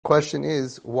question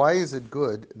is, why is it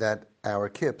good that our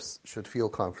kips should feel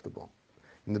comfortable?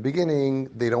 In the beginning,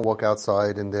 they don't walk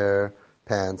outside in their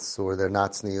pants or their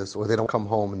natsnias, or they don't come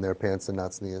home in their pants and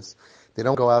natsnias. They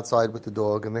don't go outside with the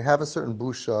dog, and they have a certain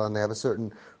busha, and they have a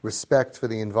certain respect for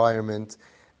the environment.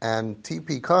 And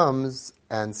TP comes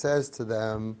and says to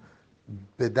them,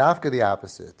 bedafka the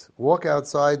opposite. Walk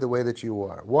outside the way that you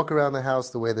are. Walk around the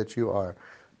house the way that you are.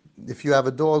 If you have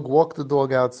a dog, walk the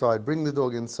dog outside. Bring the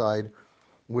dog inside.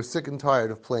 We're sick and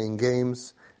tired of playing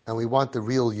games, and we want the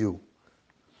real you.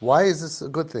 Why is this a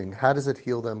good thing? How does it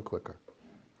heal them quicker?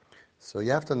 So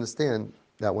you have to understand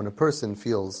that when a person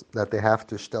feels that they have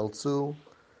to shteltzu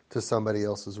to somebody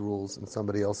else's rules and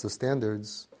somebody else's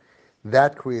standards,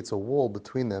 that creates a wall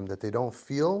between them that they don't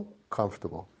feel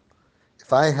comfortable.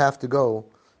 If I have to go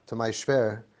to my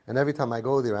shver, and every time I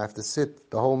go there I have to sit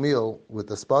the whole meal with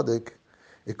the spadik,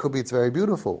 it could be it's very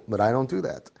beautiful, but I don't do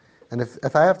that. And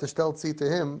if I have to shteltzi to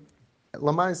him,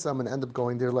 lamaisa, I'm going to end up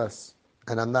going there less.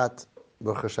 And I'm not,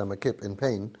 Baruch Hashem, a kip in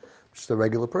pain, I'm just a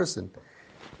regular person.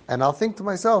 And I'll think to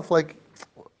myself, like,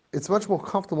 it's much more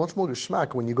comfortable, much more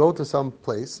geschmack when you go to some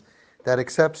place that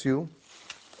accepts you,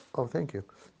 oh, thank you,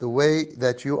 the way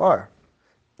that you are.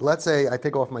 Let's say I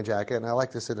take off my jacket and I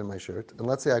like to sit in my shirt, and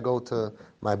let's say I go to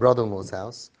my brother-in-law's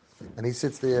house, and he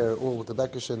sits there with the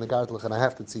bekish and the gartlach, and I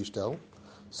have to tzishtel.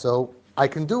 So I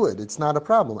can do it. It's not a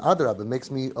problem. Adrab, it makes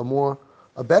me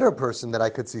a better person that I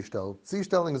could tzishtel.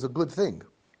 Tzishtelling is a good thing.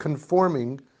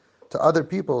 Conforming to other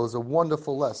people is a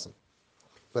wonderful lesson.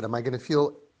 But am I going to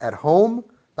feel at home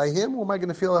by him, or am I going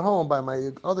to feel at home by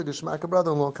my other Geshmaka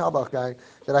brother-in-law, Kabach guy,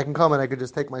 that I can come and I could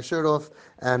just take my shirt off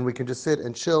and we can just sit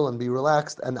and chill and be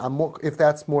relaxed, and I'm more, if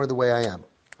that's more the way I am.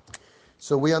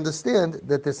 So we understand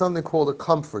that there's something called a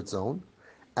comfort zone,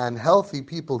 and healthy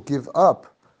people give up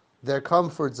their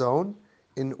comfort zone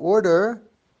in order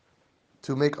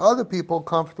to make other people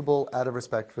comfortable out of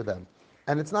respect for them.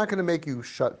 And it's not going to make you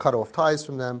cut off ties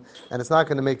from them, and it's not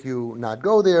going to make you not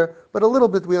go there, but a little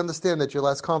bit we understand that you're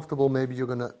less comfortable, maybe you're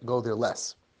going to go there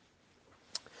less.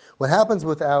 What happens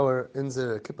with our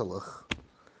Inzer Kippelach,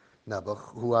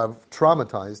 Nebuch, who are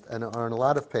traumatized and are in a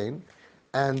lot of pain,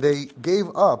 and they gave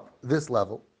up this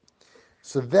level,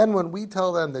 so then when we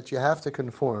tell them that you have to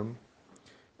conform,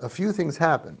 a few things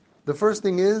happen. The first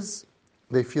thing is,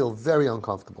 they feel very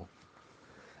uncomfortable.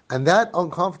 And that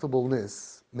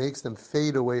uncomfortableness makes them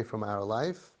fade away from our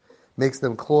life, makes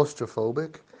them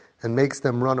claustrophobic, and makes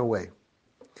them run away.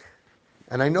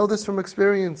 And I know this from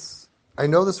experience.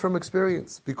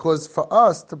 Because for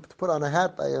us to put on a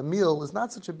hat by a meal is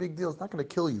not such a big deal. It's not going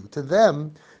to kill you. To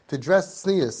them, to dress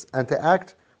tznius and to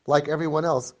act like everyone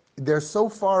else, they're so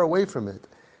far away from it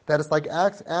that it's like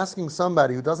asking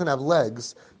somebody who doesn't have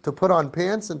legs to put on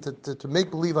pants and to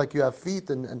make believe like you have feet,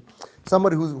 and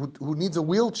somebody who needs a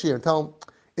wheelchair, tell them,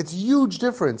 it's a huge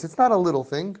difference. It's not a little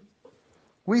thing.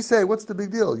 We say, what's the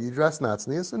big deal? You dress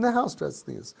natsnias, in the house dress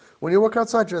tznius. When you work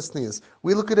outside, dress tznius.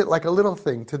 We look at it like a little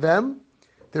thing. To them,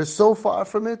 they're so far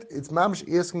from it, it's mamish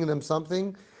asking them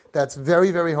something that's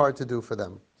very, very hard to do for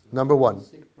them. Number one.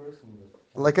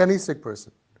 Like any sick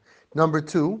person. Number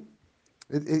two,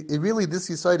 it really, this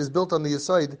yesod is built on the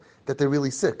yesod that they're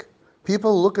really sick.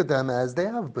 People look at them as they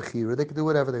have bechira, they can do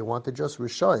whatever they want, they're just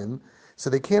rishayim, so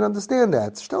they can't understand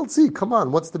that. Shteltzi, come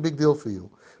on, what's the big deal for you?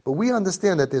 But we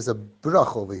understand that there's a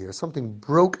brach over here, something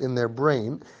broke in their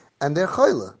brain, and they're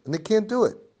chayla, and they can't do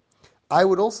it. I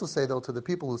would also say, though, to the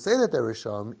people who say that they're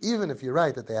rishayim, even if you're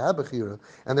right that they have bechira,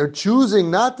 and they're choosing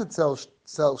not to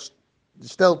sell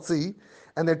shteltzi,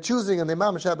 and they're choosing and they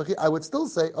mamash have bechira, I would still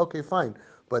say, okay, fine.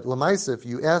 But lamaisa, if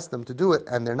you ask them to do it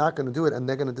and they're not going to do it and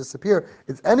they're going to disappear,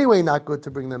 it's anyway not good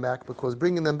to bring them back, because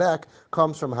bringing them back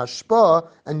comes from hashpah,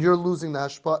 and you're losing the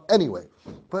hashpah anyway.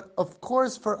 But of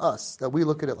course, for us, that we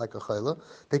look at it like a chayla,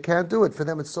 they can't do it. For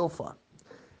them, it's so far.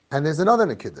 And there's another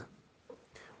nikida.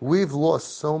 We've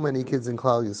lost so many kids in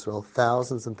Klal Yisrael,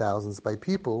 thousands and thousands, by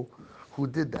people who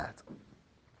did that.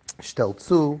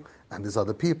 Shteltzu, and there's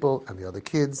other people, and the other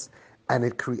kids, and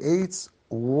it creates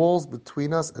walls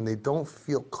between us, and they don't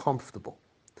feel comfortable.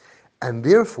 And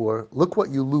therefore, look what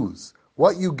you lose.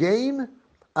 What you gain,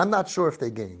 I'm not sure if they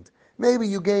gained. Maybe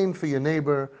you gained for your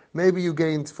neighbor, maybe you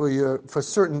gained for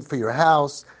your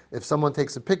house. If someone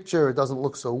takes a picture, it doesn't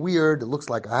look so weird, it looks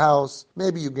like a house,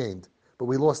 maybe you gained. But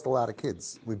we lost a lot of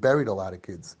kids. We buried a lot of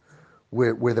kids.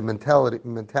 Where the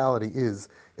mentality is,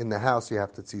 in the house you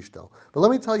have to tzishtel. But let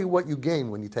me tell you what you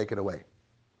gain when you take it away.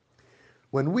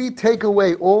 When we take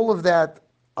away all of that,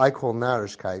 I call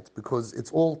narishkeit, because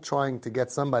it's all trying to get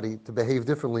somebody to behave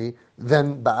differently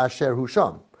than ba'asher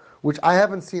husham, which I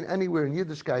haven't seen anywhere in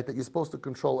Yiddishkeit that you're supposed to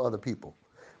control other people.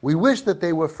 We wish that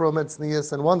they were from and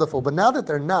tznius and wonderful, but now that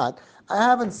they're not, I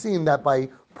haven't seen that by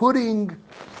putting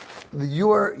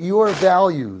your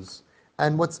values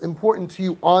and what's important to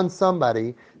you on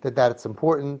somebody, that it's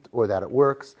important or that it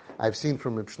works. I've seen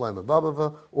from Reb Shlomo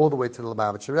Babava all the way to the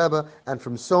Lubavitcher Rebbe, and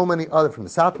from so many other, from the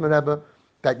Satmar Rebbe,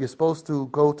 that you're supposed to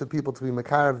go to people to be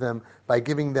makar of them by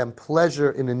giving them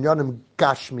pleasure in inyanim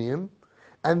gashmiim,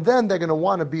 and then they're going to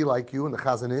want to be like you in the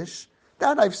Chazon Ish.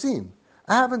 That I've seen.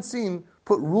 I haven't seen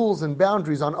put rules and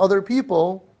boundaries on other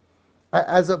people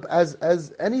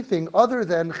as anything other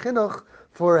than chinuch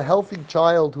for a healthy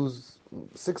child who's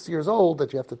 6 years old,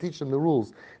 that you have to teach them the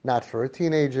rules. Not for a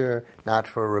teenager, not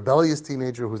for a rebellious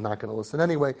teenager who's not going to listen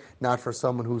anyway, not for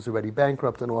someone who's already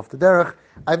bankrupt and off the derech.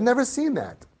 I've never seen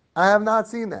that. I have not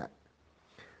seen that.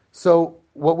 So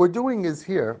what we're doing is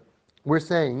here, we're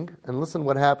saying, and listen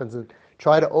what happens, and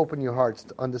try to open your hearts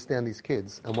to understand these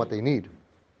kids and what they need.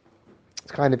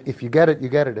 It's kind of, if you get it, you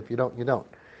get it. If you don't, you don't.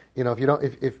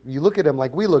 If you look at them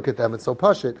like we look at them, it's so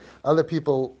pashut. Other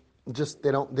people just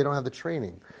they don't have the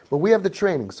training, but we have the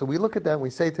training. So we look at them, we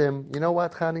say to him, you know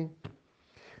what, Chani,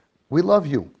 we love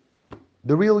you,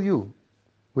 the real you,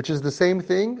 which is the same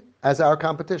thing as our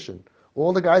competition.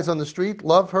 All the guys on the street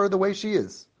love her the way she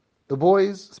is, the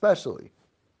boys especially.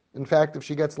 In fact, if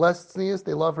she gets less tznius,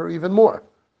 they love her even more,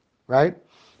 right?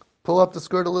 Pull up the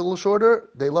skirt a little shorter,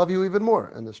 they love you even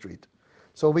more in the street.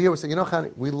 So over here we say, you know,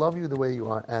 Chani, we love you the way you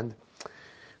are, and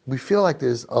we feel like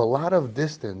there's a lot of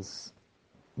distance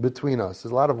between us.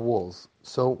 There's a lot of walls.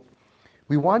 So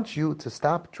we want you to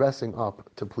stop dressing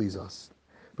up to please us,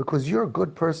 because you're a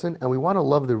good person, and we want to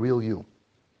love the real you.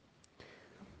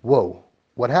 Whoa.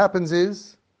 What happens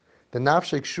is, the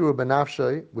nafshei kshura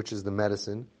b'nafshei, which is the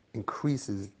medicine,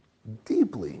 increases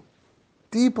deeply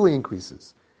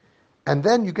increases. And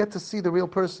then you get to see the real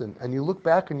person, and you look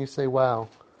back and you say, wow,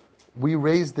 we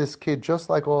raised this kid just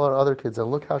like all our other kids, and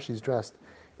look how she's dressed.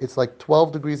 It's like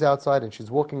 12 degrees outside, and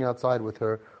she's walking outside with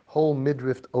her whole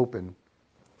midriff open.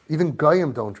 Even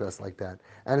Goyim don't dress like that.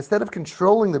 And instead of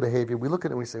controlling the behavior, we look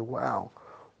at it and we say, wow,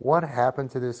 what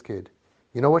happened to this kid?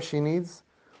 You know what she needs?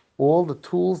 All the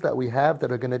tools that we have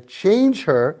that are going to change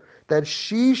her, that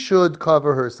she should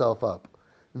cover herself up.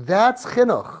 That's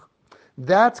chinuch.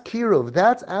 That's kiruv.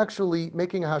 That's actually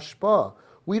making a hashpah.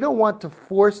 We don't want to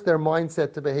force their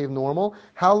mindset to behave normal.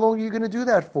 How long are you going to do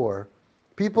that for?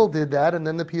 People did that, and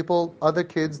then other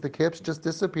kids, the kips, just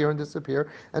disappear and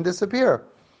disappear and disappear.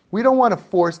 We don't want to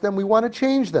force them. We want to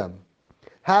change them.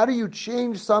 How do you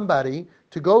change somebody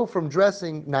to go from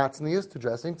dressing not tznius to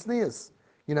dressing tznius?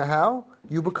 You know how?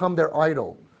 You become their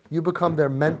idol. You become their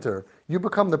mentor. You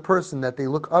become the person that they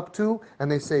look up to, and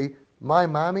they say, my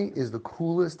mommy is the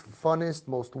coolest, funnest,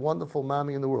 most wonderful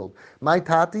mommy in the world. My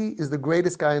tati is the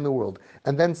greatest guy in the world.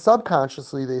 And then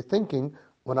subconsciously they're thinking,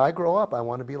 when I grow up, I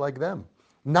want to be like them.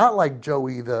 Not like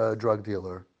Joey, the drug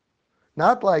dealer.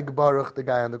 Not like Baruch, the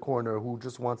guy on the corner who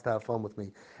just wants to have fun with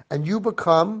me. And you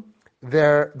become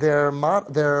their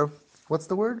what's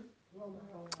the word?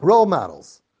 Role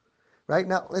models. Right?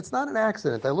 Now, it's not an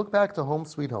accident. I look back to Home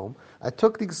Sweet Home. I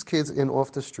took these kids in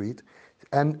off the street,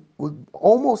 and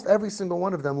almost every single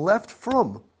one of them left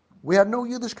from. We had no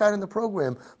Yiddishkeit in the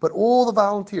program, but all the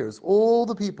volunteers, all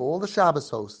the people, all the Shabbos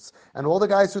hosts, and all the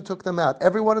guys who took them out,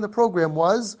 everyone in the program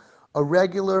was a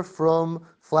regular from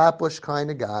Flatbush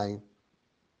kind of guy.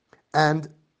 And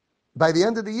by the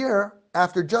end of the year,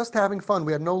 after just having fun,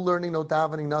 we had no learning, no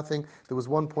davening, nothing. There was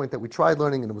one point that we tried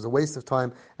learning, and it was a waste of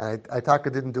time, and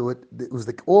Itaka didn't do it. It was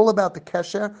all about the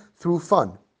kesher through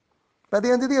fun. By the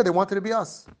end of the year, they wanted to be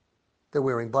us. They're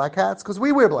wearing black hats, because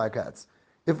we wear black hats.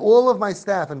 If all of my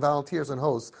staff and volunteers and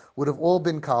hosts would have all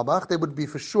been Kalbach, they would be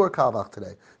for sure Kalbach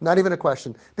today. Not even a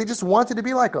question. They just wanted to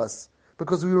be like us,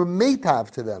 because we were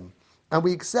meitav to them, and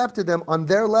we accepted them on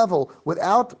their level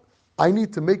without, I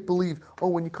need to make believe, oh,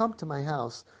 when you come to my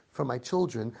house, for my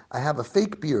children, I have a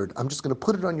fake beard. I'm just going to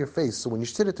put it on your face. So when you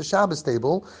sit at the Shabbos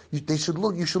table, you should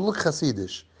look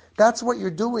Hasidish. That's what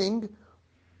you're doing,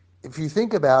 if you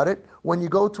think about it, when you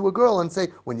go to a girl and say,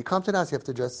 when you come to the house, you have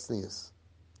to dress tznius.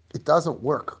 It doesn't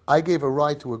work. I gave a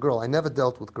ride to a girl. I never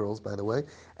dealt with girls, by the way,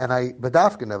 and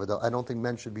Badafka never dealt. I don't think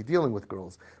men should be dealing with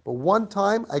girls. But one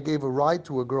time, I gave a ride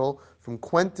to a girl from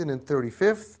Quentin and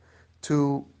 35th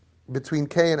to between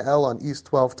K and L on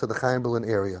East 12th to the Chaim Berlin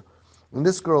area. And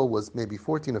this girl was maybe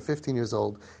 14 or 15 years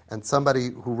old, and somebody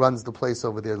who runs the place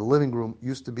over there, the living room,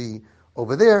 used to be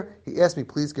over there. He asked me,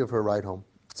 please give her a ride home.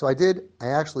 So I did.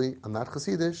 I'm not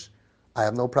Hasidish. I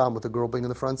have no problem with the girl being in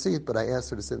the front seat, but I asked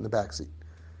her to sit in the back seat.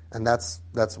 And that's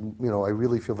I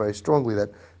really feel very strongly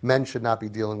that men should not be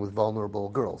dealing with vulnerable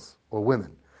girls or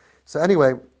women. So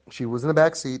anyway, she was in the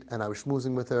back seat, and I was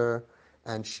schmoozing with her,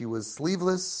 and she was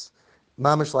sleeveless,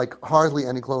 mamish like hardly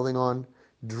any clothing on,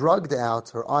 drugged out.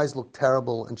 Her eyes looked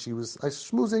terrible, and she was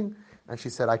schmoozing. And she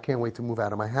said, "I can't wait to move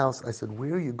out of my house." I said,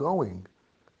 "Where are you going?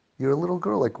 You're a little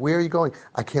girl. Like, where are you going?"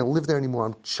 "I can't live there anymore.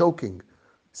 I'm choking."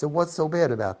 I said, "What's so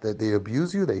bad about that? They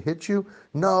abuse you? They hit you?"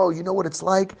 "No, you know what it's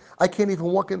like? I can't even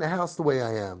walk in the house the way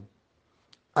I am.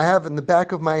 I have in the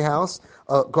back of my house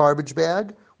a garbage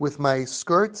bag with my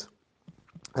skirt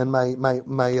and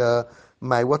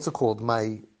my what's it called?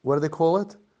 My, what do they call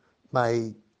it?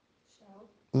 My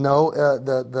No,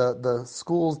 the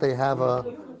schools, they have a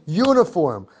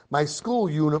uniform. My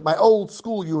old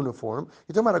school uniform.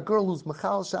 You're talking about a girl who's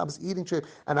Machal Shabbos eating trip,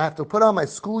 and I have to put on my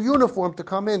school uniform to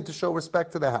come in to show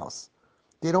respect to the house.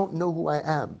 They don't know who I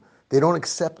am. They don't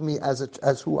accept me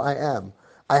as who I am.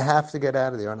 I have to get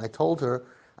out of there. And I told her,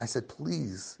 I said,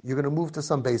 "Please, you're going to move to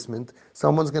some basement.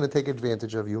 Someone's going to take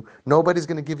advantage of you. Nobody's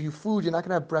going to give you food. You're not going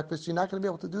to have breakfast. You're not going to be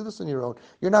able to do this on your own.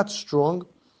 You're not strong."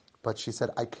 But she said,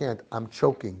 "I can't. I'm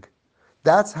choking."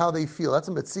 That's how they feel. That's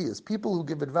a metzias. People who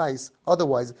give advice,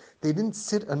 otherwise, they didn't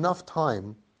sit enough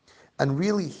time and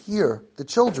really hear the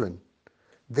children.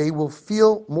 They will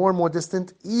feel more and more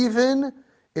distant, even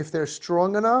if they're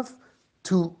strong enough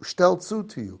to shtelzu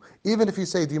to you. Even if you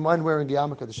say, "Do you mind wearing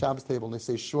yarmulke at the Shabbos table?" and they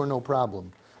say, "Sure, no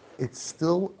problem." It's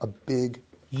still a big,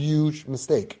 huge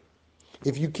mistake.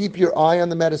 If you keep your eye on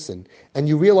the medicine and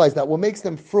you realize that what makes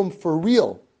them frum for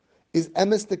real is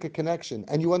emistic connection,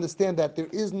 and you understand that there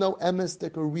is no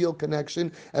emistic or real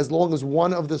connection as long as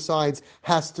one of the sides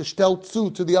has to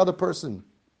shtelzu to the other person.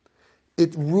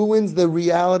 It ruins the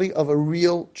reality of a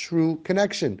real, true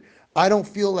connection. I don't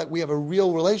feel that we have a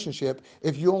real relationship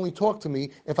if you only talk to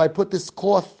me if I put this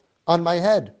cloth on my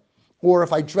head, or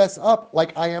if I dress up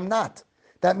like I am not.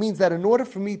 That means that in order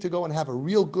for me to go and have a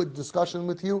real good discussion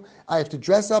with you, I have to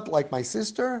dress up like my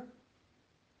sister,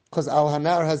 because al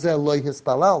hanar hazeh lo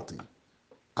hispalalti.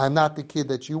 I'm not the kid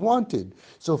that you wanted.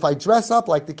 So if I dress up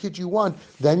like the kid you want,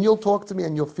 then you'll talk to me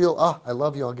and you'll feel, I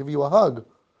love you, I'll give you a hug.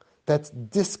 That's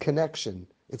disconnection.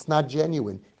 It's not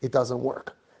genuine. It doesn't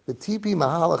work. The TP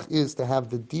Mahalach is to have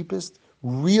the deepest,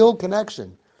 real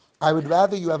connection. I would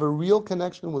rather you have a real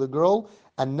connection with a girl,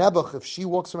 and Nebuch, if she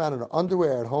walks around in her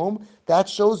underwear at home, that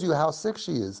shows you how sick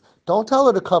she is. Don't tell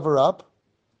her to cover up.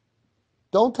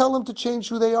 Don't tell them to change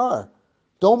who they are.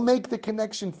 Don't make the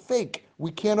connection fake.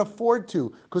 We can't afford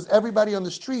to, because everybody on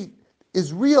the street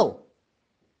is real.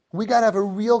 We got to have a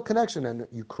real connection. And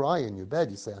you cry in your bed.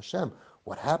 You say, "Hashem,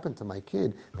 what happened to my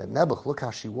kid? That Nebuch, look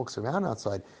how she walks around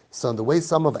outside." So the way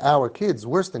some of our kids,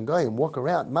 worse than Goyim, walk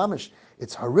around, mamish,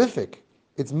 it's horrific.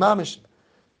 It's mamish.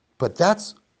 But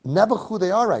that's Nebuch who they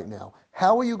are right now.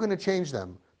 How are you going to change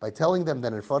them? By telling them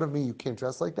that in front of me you can't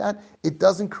dress like that? It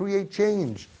doesn't create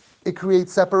change. It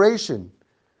creates separation.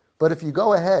 But if you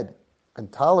go ahead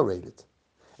and tolerate it,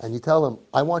 and you tell them,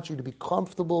 "I want you to be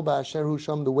comfortable by Asher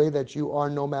Husham the way that you are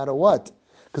no matter what,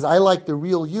 because I like the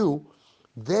real you,"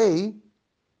 they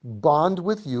bond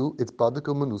with you. It's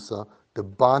Badika Manusa. The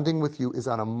bonding with you is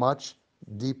on a much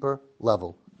deeper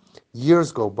level.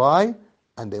 Years go by,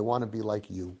 and they want to be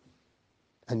like you.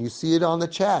 And you see it on the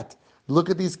chat. Look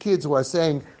at these kids who are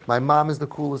saying, "My mom is the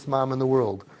coolest mom in the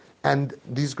world." And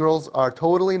these girls are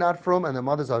totally not frum, and their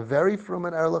mothers are very frum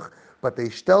and erlich, but they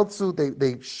shtelzu,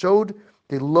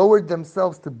 they lowered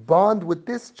themselves to bond with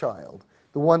this child,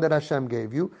 the one that Hashem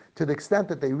gave you, to the extent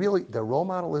that their role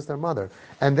model is their mother.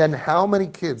 And then how many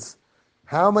kids,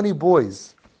 how many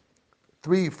boys,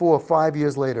 3, 4, 5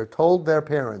 years later, told their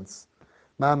parents,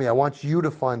 "Mommy, I want you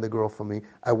to find the girl for me.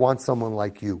 I want someone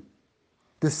like you."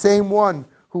 The same one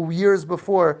who years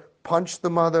before punched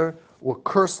the mother or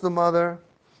cursed the mother,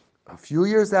 a few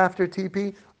years after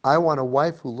TP, "I want a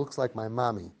wife who looks like my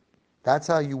mommy." That's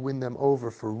how you win them over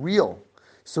for real.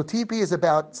 So TP is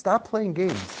about, stop playing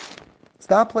games.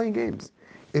 Stop playing games.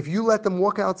 If you let them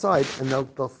walk outside and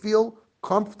they'll feel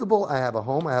comfortable, I have a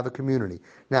home, I have a community.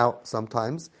 Now,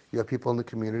 sometimes you have people in the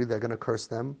community that are going to curse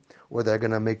them or they're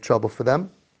going to make trouble for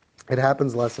them. It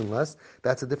happens less and less.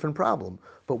 That's a different problem.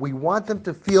 But we want them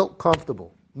to feel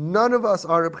comfortable. None of us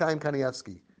are Reb Chaim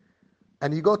Kanievsky.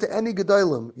 And you go to any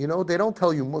Gedolim, they don't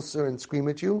tell you Musar and scream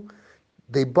at you.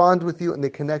 They bond with you and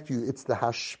they connect you. It's the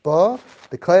hashpah,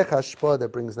 the koyach hashpah that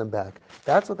brings them back.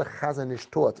 That's what the Chazon Ish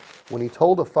taught when he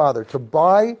told a father to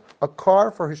buy a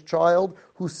car for his child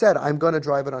who said, "I'm going to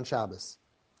drive it on Shabbos."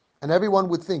 And everyone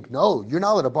would think, "No, you're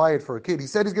not allowed to buy it for a kid. He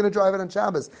said he's going to drive it on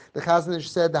Shabbos." The Chazon Ish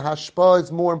said the hashpah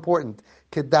is more important.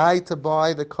 Kedai to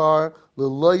buy the car,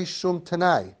 l'loy shum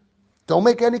tanai. Don't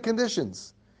make any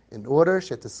conditions. In order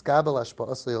shetiskabel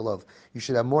hashpah love, you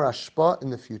should have more hashpah in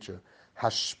the future.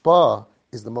 Hashpah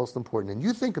is the most important. And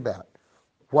you think about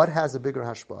what has a bigger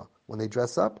hashpah, when they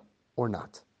dress up or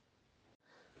not.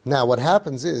 Now, what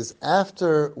happens is,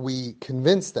 after we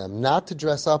convince them not to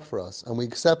dress up for us, and we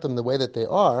accept them the way that they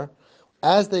are,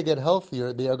 as they get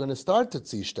healthier, they are going to start to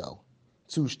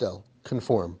zustel,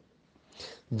 conform.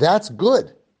 That's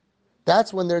good.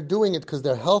 That's when they're doing it because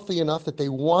they're healthy enough that they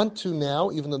want to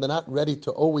now, even though they're not ready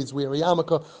to always wear a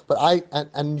yarmulke.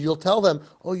 And you'll tell them,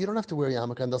 oh, you don't have to wear a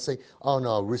yarmulke, and they'll say, oh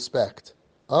no, respect.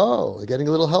 Oh, they're getting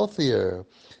a little healthier.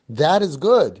 That is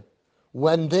good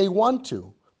when they want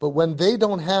to, but when they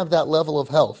don't have that level of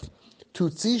health, to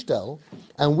tzishtel,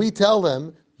 and we tell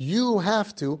them, you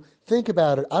have to think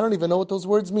about it. I don't even know what those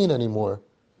words mean anymore.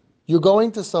 You're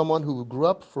going to someone who grew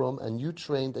up from, and you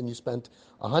trained, and you spent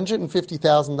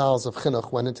 $150,000 of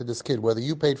chinuch went into this kid, whether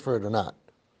you paid for it or not.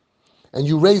 And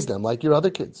you raised them like your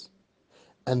other kids.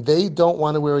 And they don't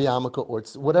want to wear a yarmulke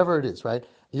or whatever it is, right?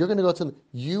 You're going to go to them,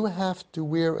 you have to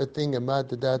wear a thing, I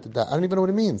don't even know what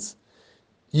it means.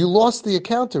 You lost the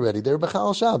account already. They're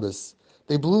B'chal Shabbos.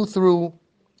 They blew through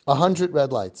 100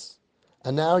 red lights.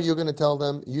 And now you're going to tell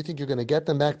them, you think you're going to get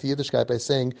them back to Yiddishkeit by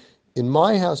saying, in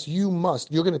my house, you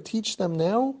must. You're going to teach them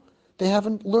now? They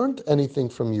haven't learned anything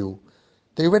from you.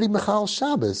 They're already B'chal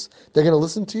Shabbos. They're going to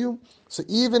listen to you? So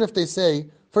even if they say,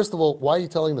 first of all, why are you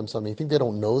telling them something? You think they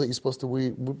don't know that you're supposed to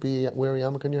be wearing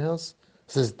yarmulke in your house?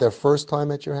 This is their first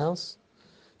time at your house?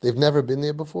 They've never been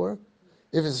there before?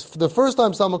 If it's the first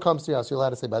time someone comes to your house, you're allowed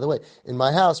to say, by the way, in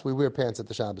my house, we wear pants at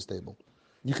the Shabbos table.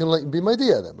 You can be my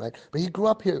idea of them, right? But he grew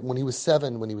up here when he was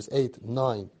 7, when he was 8,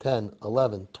 9, 10,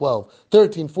 11, 12,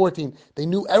 13, 14. They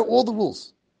knew all the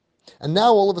rules. And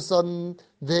now all of a sudden,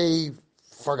 they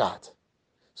forgot.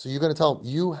 So you're going to tell them,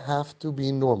 you have to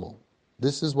be normal.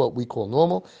 This is what we call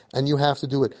normal, and you have to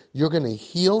do it. You're going to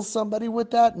heal somebody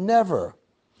with that? Never.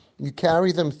 You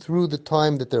carry them through the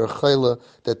time that they're a chayla,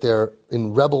 that they're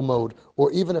in rebel mode,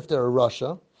 or even if they're a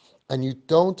Russia, and you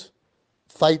don't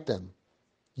fight them.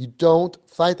 You don't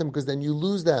fight them because then you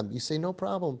lose them. You say, no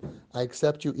problem. I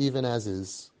accept you even as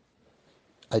is.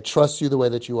 I trust you the way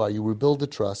that you are. You rebuild the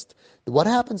trust. What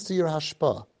happens to your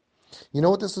hashpah? You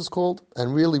know what this is called?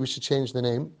 And really we should change the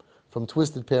name from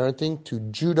twisted parenting to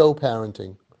judo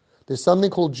parenting. There's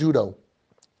something called judo.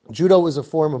 Judo is a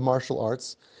form of martial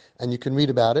arts, and you can read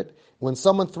about it. When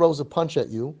someone throws a punch at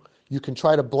you, you can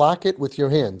try to block it with your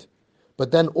hand.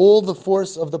 But then all the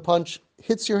force of the punch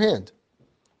hits your hand.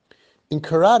 In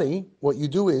karate, what you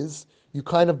do is you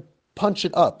kind of punch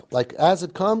it up. Like as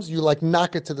it comes, you like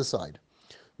knock it to the side.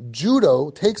 Judo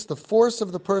takes the force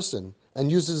of the person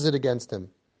and uses it against him.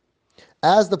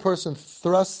 As the person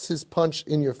thrusts his punch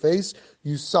in your face,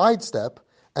 you sidestep,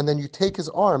 and then you take his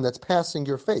arm that's passing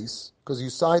your face, because you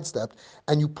sidestepped,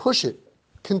 and you push it,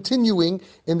 continuing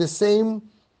in the same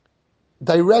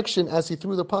direction as he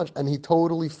threw the punch, and he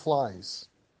totally flies.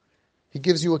 He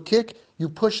gives you a kick, you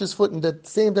push his foot in the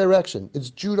same direction. It's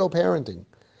judo parenting.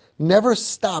 Never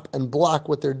stop and block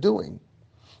what they're doing.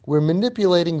 We're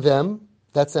manipulating them.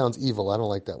 That sounds evil. I don't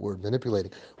like that word,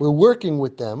 manipulating. We're working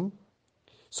with them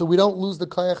so we don't lose the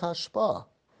kayach hashpah.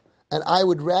 And I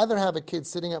would rather have a kid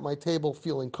sitting at my table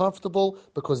feeling comfortable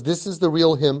because this is the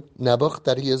real him, Nebuch,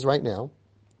 that he is right now,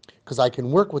 because I can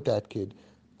work with that kid.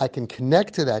 I can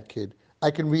connect to that kid.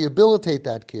 I can rehabilitate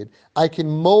that kid. I can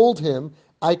mold him.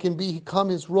 I can become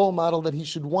his role model that he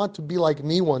should want to be like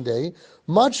me one day,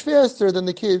 much faster than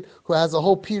the kid who has a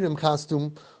whole Purim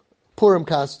costume,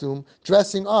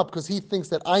 dressing up because he thinks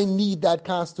that I need that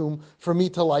costume for me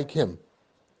to like him.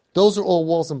 Those are all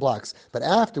walls and blocks. But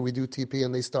after we do TP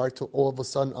and they start to all of a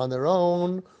sudden on their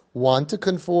own want to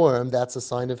conform, that's a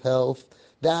sign of health.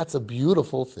 That's a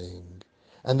beautiful thing.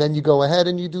 And then you go ahead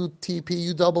and you do TP,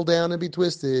 you double down and be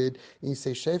twisted. And you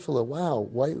say, Shefela, wow,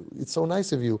 why? It's so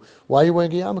nice of you. Why are you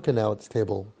wearing a yarmulke now at the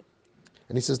table?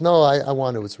 And he says, no, I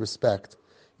want to. It's respect.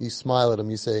 You smile at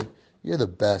him. You say, you're the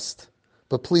best.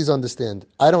 But please understand,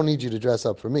 I don't need you to dress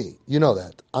up for me. You know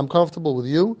that. I'm comfortable with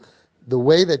you the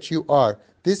way that you are.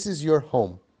 This is your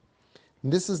home.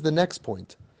 And this is the next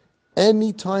point.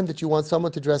 Any time that you want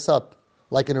someone to dress up,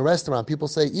 like in a restaurant, people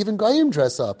say, even Goyim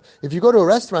dress up. If you go to a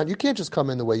restaurant, you can't just come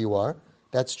in the way you are.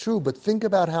 That's true, but think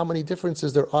about how many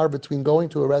differences there are between going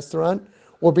to a restaurant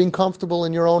or being comfortable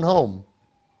in your own home.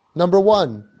 Number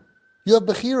one, you have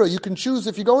Bechira. You can choose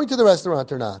if you're going to the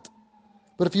restaurant or not.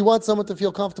 But if you want someone to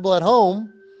feel comfortable at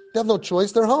home, they have no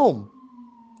choice. They're home.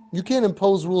 You can't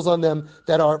impose rules on them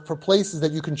that are for places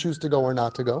that you can choose to go or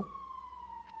not to go.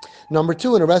 Number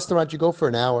two, in a restaurant, you go for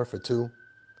an hour, for 2.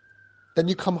 Then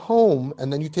you come home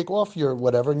and then you take off your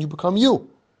whatever and you become you.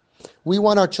 We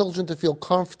want our children to feel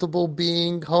comfortable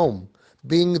being home.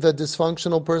 being the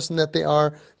dysfunctional person that they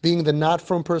are, being the not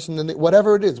from person,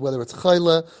 whatever it is, whether it's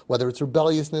chayla, whether it's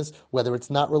rebelliousness, whether it's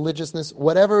not religiousness,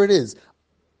 whatever it is,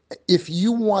 if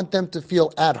you want them to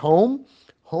feel at home,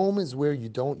 home is where you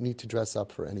don't need to dress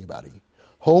up for anybody.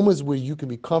 Home is where you can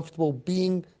be comfortable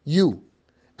being you.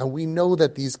 And we know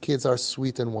that these kids are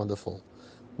sweet and wonderful.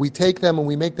 We take them and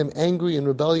we make them angry and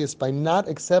rebellious by not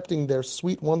accepting their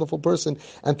sweet, wonderful person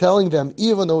and telling them,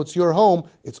 even though it's your home,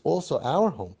 it's also our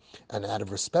home. And out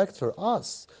of respect for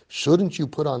us, shouldn't you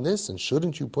put on this and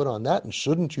shouldn't you put on that and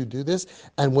shouldn't you do this?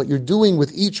 And what you're doing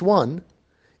with each one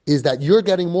is that you're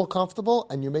getting more comfortable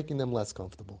and you're making them less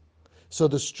comfortable. So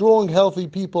the strong, healthy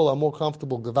people are more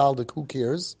comfortable, gewaldig, who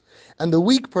cares? And the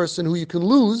weak person who you can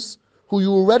lose, who you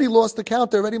already lost the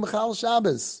count, they're already Machal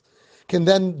Shabbos, can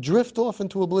then drift off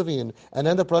into oblivion and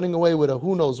end up running away with a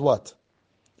who knows what.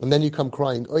 And then you come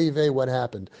crying, oy vey, what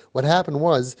happened? What happened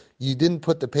was you didn't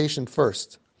put the patient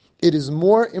first. It is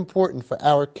more important for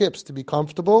our kips to be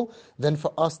comfortable than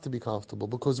for us to be comfortable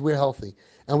because we're healthy.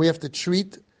 And we have to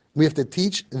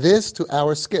teach this to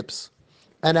our skips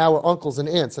and our uncles and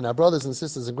aunts and our brothers and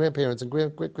sisters and grandparents and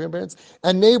great-grandparents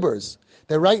and neighbors.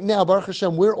 That right now, Baruch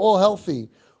Hashem, we're all healthy.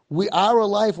 Our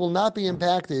life will not be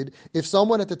impacted if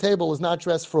someone at the table is not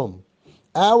dressed frum.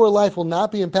 Our life will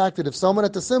not be impacted if someone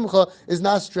at the simcha is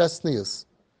not dressed sneus.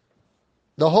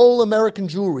 The whole American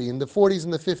Jewry in the 40s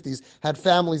and the 50s had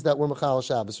families that were Machal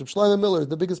Shabbos. Reb Shlomo Miller,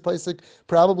 the biggest Pesach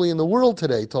probably in the world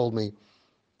today, told me,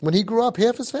 when he grew up,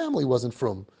 half his family wasn't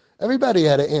frum. Everybody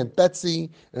had an Aunt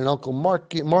Betsy and an Uncle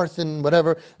Martin,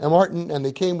 whatever, and Martin, and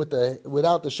they came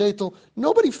without the shaitel.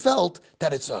 Nobody felt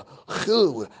that it's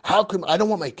how come I don't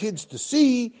want my kids to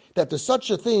see that there's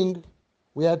such a thing.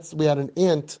 We had an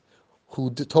aunt who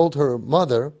told her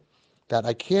mother that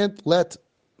I can't let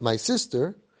my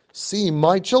sister see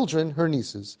my children, her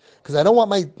nieces, because I don't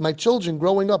want my children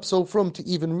growing up so frum to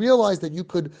even realize that you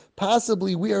could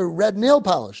possibly wear red nail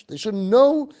polish. They shouldn't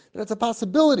know that it's a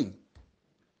possibility.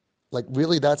 Like,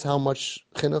 really, that's how much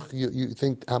chinuch you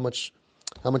think, how much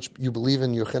you believe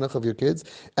in your chinuch of your kids?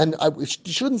 And you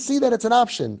shouldn't see that it's an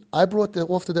option. I brought the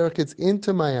off to their kids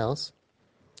into my house,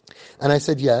 and I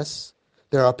said, yes,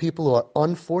 there are people who are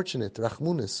unfortunate,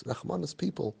 rachmanis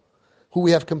people, who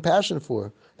we have compassion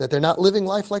for, that they're not living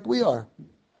life like we are.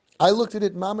 I looked at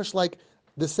it, mamish, like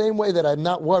the same way that I'm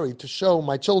not worried to show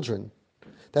my children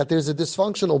that there's a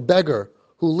dysfunctional beggar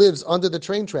who lives under the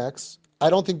train tracks. I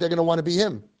don't think they're going to want to be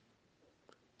him.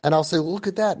 And I'll say, look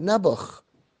at that, Nebuch.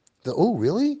 Oh,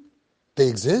 really? They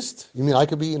exist? You mean I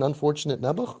could be an unfortunate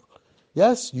Nebuch?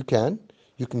 Yes, you can.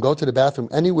 You can go to the bathroom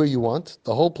anywhere you want.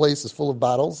 The whole place is full of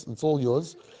bottles. It's all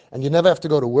yours. And you never have to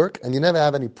go to work, and you never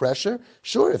have any pressure.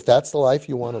 Sure, if that's the life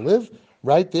you want to live,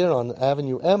 right there on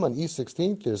Avenue M on East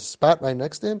 16th, there's a spot right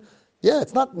next to him. Yeah,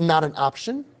 it's not an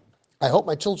option. I hope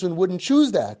my children wouldn't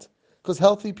choose that, because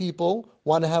healthy people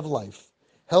want to have life.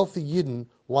 Healthy Yidden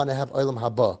want to have Olam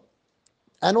Haba.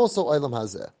 And also Olam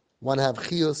Hazeh. Want to have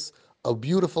chiyus, a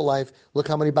beautiful life. Look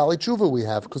how many Baalei Tshuva we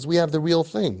have, because we have the real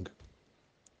thing.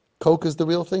 Coke is the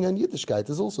real thing, and Yiddishkeit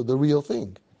is also the real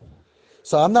thing.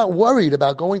 So I'm not worried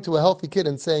about going to a healthy kid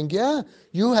and saying, yeah,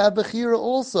 you have Bechira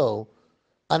also.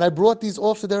 And I brought these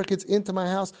off to their kids into my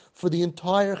house for the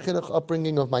entire chinuch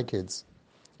upbringing of my kids.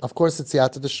 Of course, it's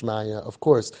Yata D'Shmaya, of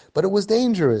course. But it was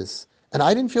dangerous. And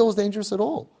I didn't feel it was dangerous at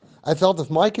all. I felt if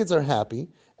my kids are happy,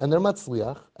 and they're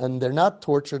matzliach, and they're not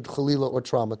tortured, chalila, or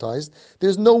traumatized,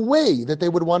 there's no way that they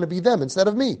would want to be them instead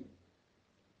of me.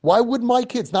 Why would my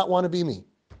kids not want to be me?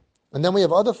 And then we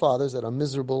have other fathers that are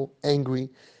miserable, angry,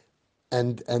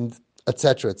 and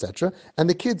etc., etc. And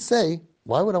the kids say,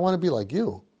 why would I want to be like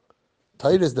you?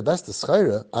 Tayyid is the best of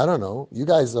schayra. I don't know. You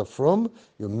guys are frum,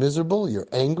 you're miserable, you're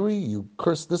angry, you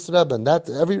curse this Rebbe and that,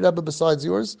 every Rebbe besides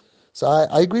yours. So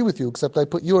I agree with you, except I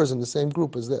put yours in the same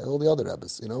group as all the other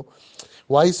Rebbes, you know.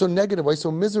 Why are you so negative? Why are you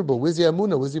so miserable? Where's your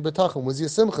Amunah? Where's your Betachim? Where's your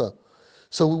Simcha?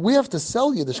 So we have to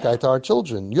sell Yiddishkeit to our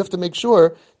children. You have to make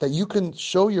sure that you can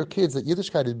show your kids that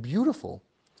Yiddishkeit is beautiful.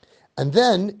 And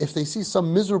then, if they see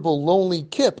some miserable, lonely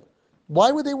kip,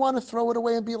 why would they want to throw it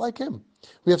away and be like him?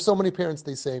 We have so many parents,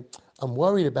 they say, I'm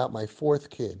worried about my fourth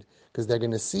kid, because they're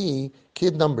going to see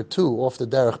kid number 2 off the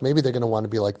derech. Maybe they're going to want to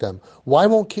be like them. Why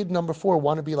won't kid number 4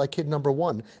 want to be like kid number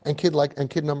 1 and kid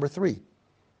number 3?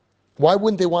 Why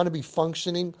wouldn't they want to be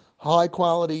functioning, high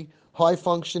quality, high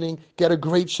functioning, get a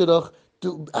great shidduch,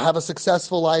 have a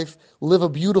successful life, live a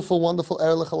beautiful, wonderful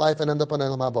Erlich life, and end up on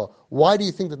Elam Haba? Why do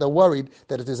you think that they're worried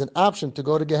that if there's an option to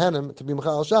go to Gehenna, to be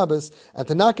Mechal Shabbos, and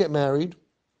to not get married,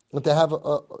 and to have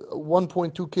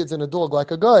 1.2 kids and a dog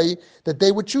like a guy, that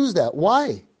they would choose that?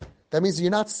 Why? That means you're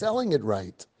not selling it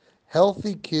right.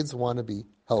 Healthy kids want to be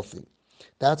healthy.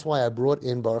 That's why I brought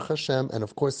in Baruch Hashem and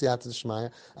of course Siyata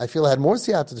D'Shmaya. I feel I had more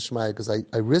Siyata D'Shmaya because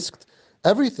I risked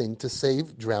everything to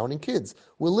save drowning kids.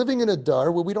 We're living in a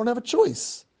dar where we don't have a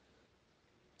choice.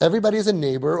 Everybody is a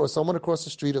neighbor or someone across the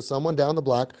street or someone down the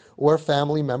block or a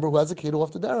family member who has a kid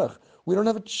off the derech. We don't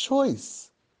have a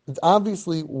choice. It's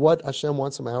obviously what Hashem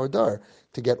wants from our dar,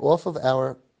 to get off of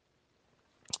our,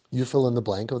 you fill in the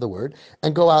blank of the word,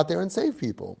 and go out there and save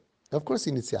people. Of course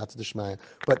he needs Siyata D'Shmaya,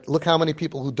 but look how many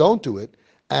people who don't do it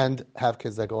and have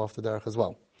kids that go off the derech as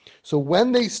well. So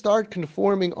when they start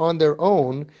conforming on their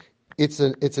own, it's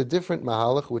a different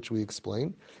mahalach, which we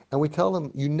explain, and we tell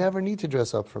them, you never need to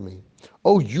dress up for me.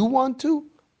 Oh, you want to?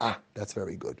 That's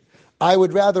very good. I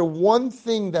would rather one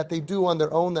thing that they do on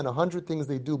their own than 100 things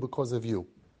they do because of you.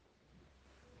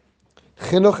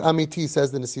 Chinuch Amiti,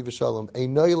 says the Nesiv Shalom,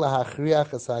 Einoi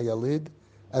lahachriach as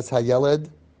hayaled.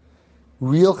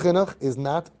 Real chinuch is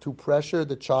not to pressure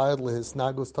the child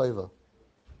lehisnagus toiva.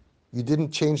 You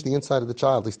didn't change the inside of the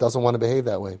child. He doesn't want to behave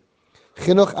that way.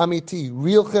 Chinuch Amiti,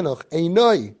 real chinuch,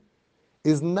 Einoi,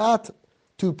 is not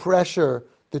to pressure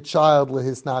the child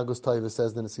lehisnagus toiva,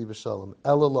 says the Nesiv Shalom.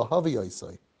 Ela lahavi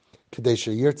oisai, kadei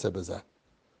sheyirtze bezeh.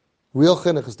 Real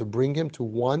chinuch is to bring him to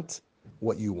want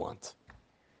what you want.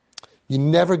 You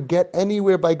never get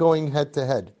anywhere by going head to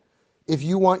head. If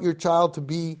you want your child to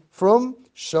be from,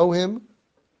 show him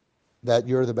that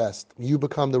you're the best. You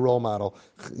become the role model.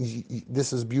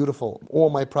 This is beautiful. All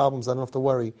my problems, I don't have to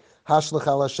worry. Hashlach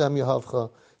al Hashem yahavcha.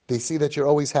 They see that you're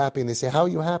always happy, and they say, how are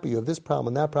you happy? You have this problem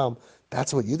and that problem.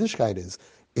 That's what Yiddishkeit is.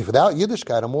 If without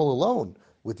Yiddishkeit, I'm all alone.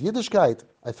 With Yiddishkeit,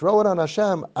 I throw it on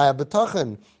Hashem, I have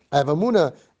betachin, I have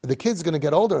amunah. The kid's going to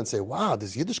get older and say, wow,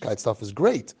 this Yiddishkeit stuff is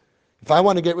great. If I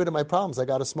want to get rid of my problems, I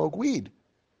got to smoke weed.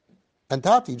 And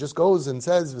Tati just goes and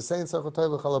says, and he has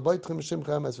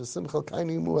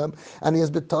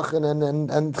bitachon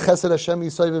and chesed Hashem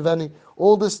yisai v'veni.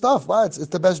 All this stuff, wow, it's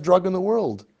the best drug in the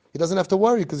world. He doesn't have to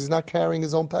worry because he's not carrying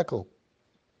his own pekel.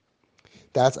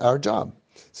 That's our job.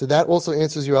 So that also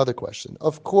answers your other question.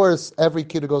 Of course, every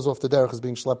kid who goes off the derech is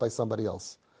being schlepped by somebody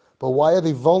else. But why are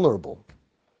they vulnerable?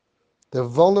 They're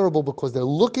vulnerable because they're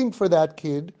looking for that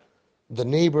kid, the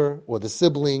neighbor or the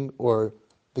sibling or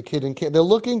the kid in care. They're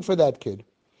looking for that kid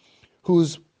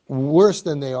who's worse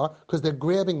than they are because they're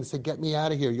grabbing and say, get me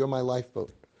out of here, you're my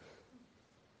lifeboat.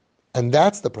 And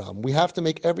that's the problem. We have to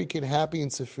make every kid happy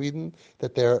and zufrieden,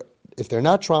 that if they're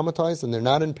not traumatized and they're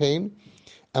not in pain,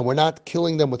 and we're not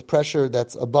killing them with pressure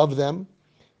that's above them,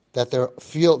 that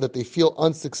they feel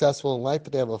unsuccessful in life,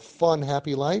 but they have a fun,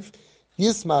 happy life.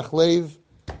 Yismach leiv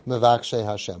mevakshe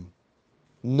Hashem.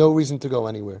 No reason to go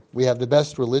anywhere. We have the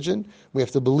best religion. We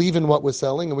have to believe in what we're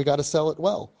selling, and we got to sell it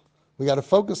well. We got to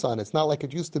focus on it. It's not like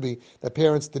it used to be that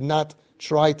parents did not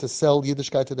try to sell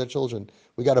Yiddishkeit to their children.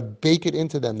 We got to bake it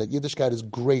into them that Yiddishkeit is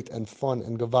great and fun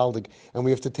and gewaldig, and we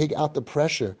have to take out the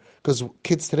pressure because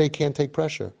kids today can't take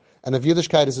pressure. And if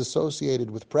Yiddishkeit is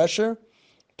associated with pressure,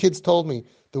 kids told me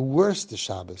the worst is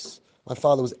Shabbos. My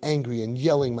father was angry and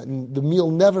yelling. The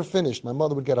meal never finished. My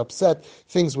mother would get upset.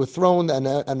 Things were thrown, and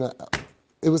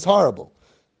it was horrible.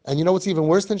 And you know what's even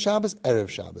worse than Shabbos? Erev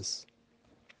Shabbos.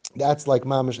 That's like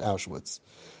Mamish Auschwitz.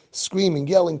 Screaming,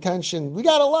 yelling, tension. We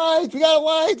got a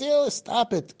light.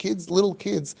 Stop it. Little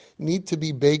kids need to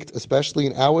be baked, especially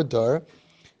in our dar,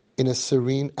 in a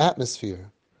serene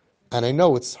atmosphere. And I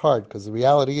know it's hard because the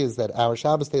reality is that our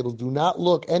Shabbos tables do not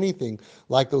look anything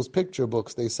like those picture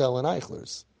books they sell in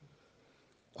Eichler's.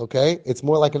 Okay? It's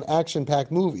more like an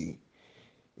action-packed movie.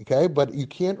 Okay? But you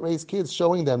can't raise kids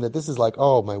showing them that this is like,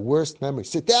 oh, my worst memory.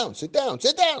 Sit down.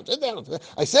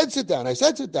 I said sit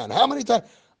down. How many times?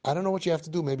 I don't know what you have to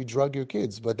do. Maybe drug your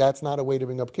kids. But that's not a way to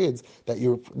bring up kids,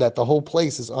 that the whole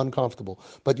place is uncomfortable.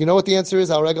 But you know what the answer is,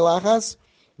 al regel achas?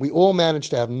 We all manage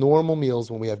to have normal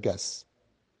meals when we have guests.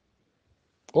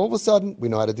 All of a sudden, we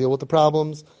know how to deal with the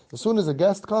problems. As soon as a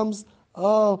guest comes,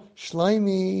 oh,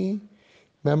 Shlomi,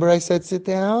 remember I said sit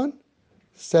down?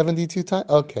 72 times?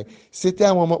 Okay, sit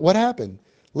down one more. What happened?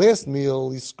 Last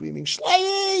meal, he's screaming,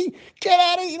 Shlomi, get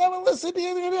out of here, you never listen to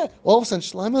you. All of a sudden,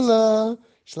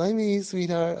 Shlomi,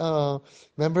 sweetheart, oh,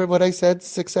 remember what I said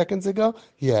 6 seconds ago?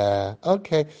 Yeah,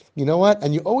 okay. You know what?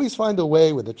 And you always find a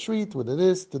way with a treat, with a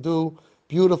this, to do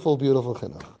beautiful, beautiful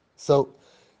chinuch. So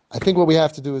I think what we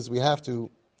have to do is we have to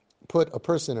put a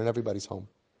person in everybody's home.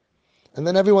 And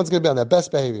then everyone's going to be on their best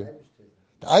behavior.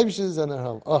 The Irish is in their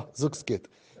home. Oh, zukskit.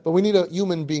 But we need a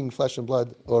human being, flesh and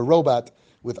blood, or a robot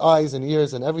with eyes and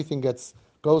ears, and everything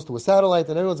goes to a satellite,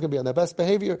 and everyone's going to be on their best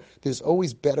behavior. There's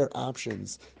always better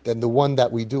options than the one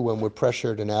that we do when we're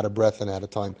pressured and out of breath and out of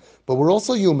time. But we're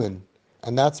also human,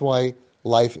 and that's why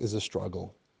life is a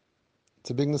struggle. It's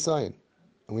a big nisayon,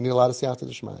 and we need a lot of siyata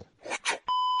d'shmaya.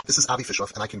 This is Avi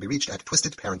Fishoff, and I can be reached at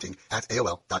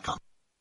twistedparenting@aol.com.